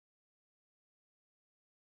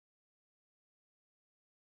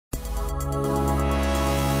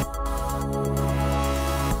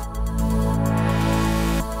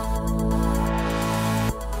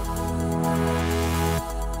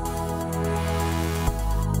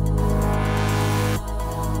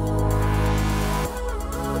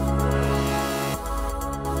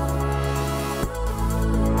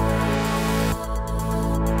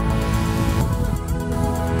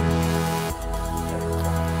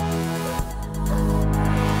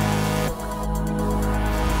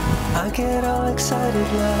get all excited,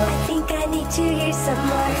 love. I think I need to hear some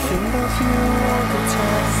more. I think of you all the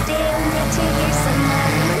time. Still need to hear some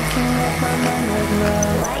more. Making up my mind right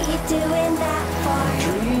now. Why you doing that for?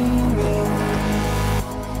 Dreaming.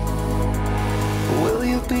 Will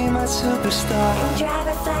you be my superstar? And drive a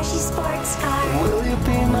flashy sports car. Will you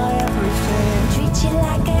be my everything? Treat you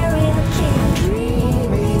like a real king.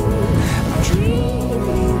 Dreaming, I'm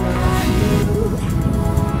dreaming of you.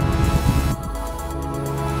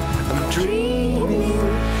 I'm dreaming,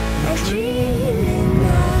 I'm dreaming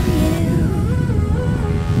of you.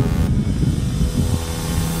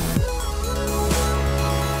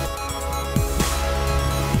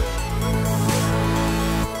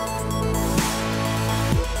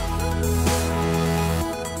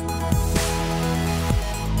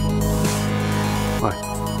 Why?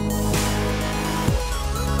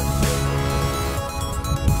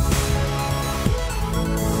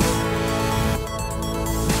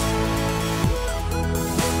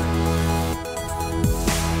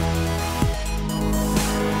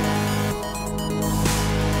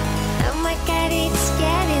 Oh my god, it's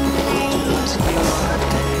getting late.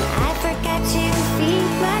 I forgot to feed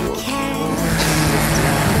my cat.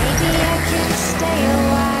 Maybe I could stay a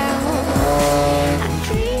while. I'm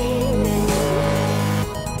dreaming.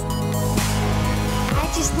 I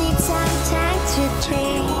just need some time to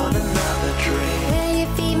dream. Another dream. Will you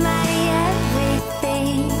be my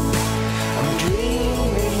everything? I'm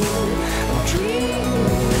dreaming, I'm dreaming.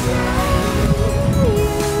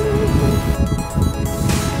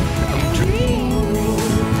 I'm dreaming,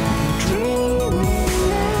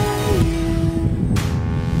 dreaming of you.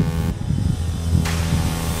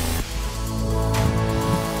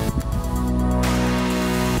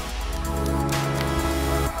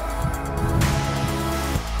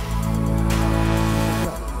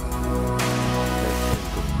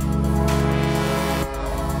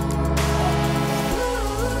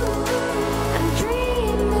 I'm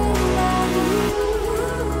dreaming of you.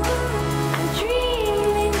 I'm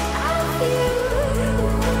dreaming of you.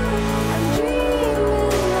 I'm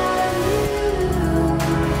dreaming of you.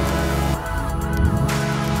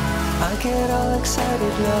 I get all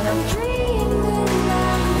excited, love. I'm dreaming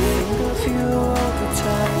of you. Think of you all the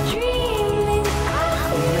time. I'm dreaming of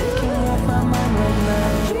you. Making up my mind right now.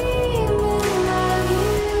 Dreaming of you.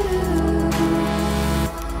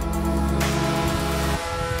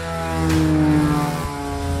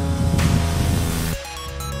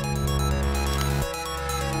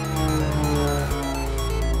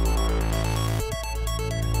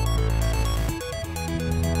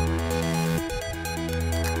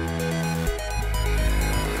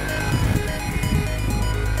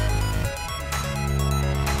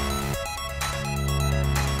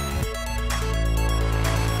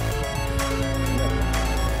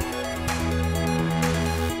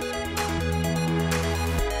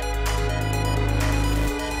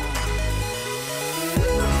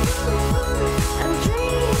 I'm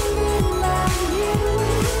dreaming of you.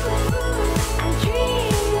 I'm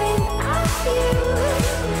dreaming of you.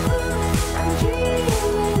 I'm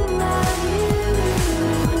dreaming of you.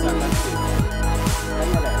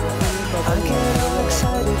 I get all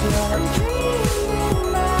excited, love. I'm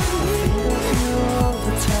dreaming of you. Think of you all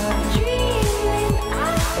the time. Dreaming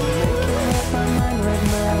of you. Making up my mind right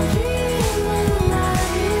now. Dreaming of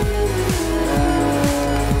you.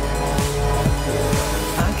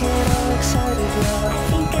 I get all excited, love. I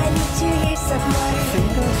think I need to hear some more.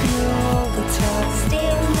 Think of you all the time.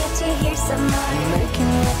 Still need to hear some more.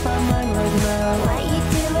 Making up my mind right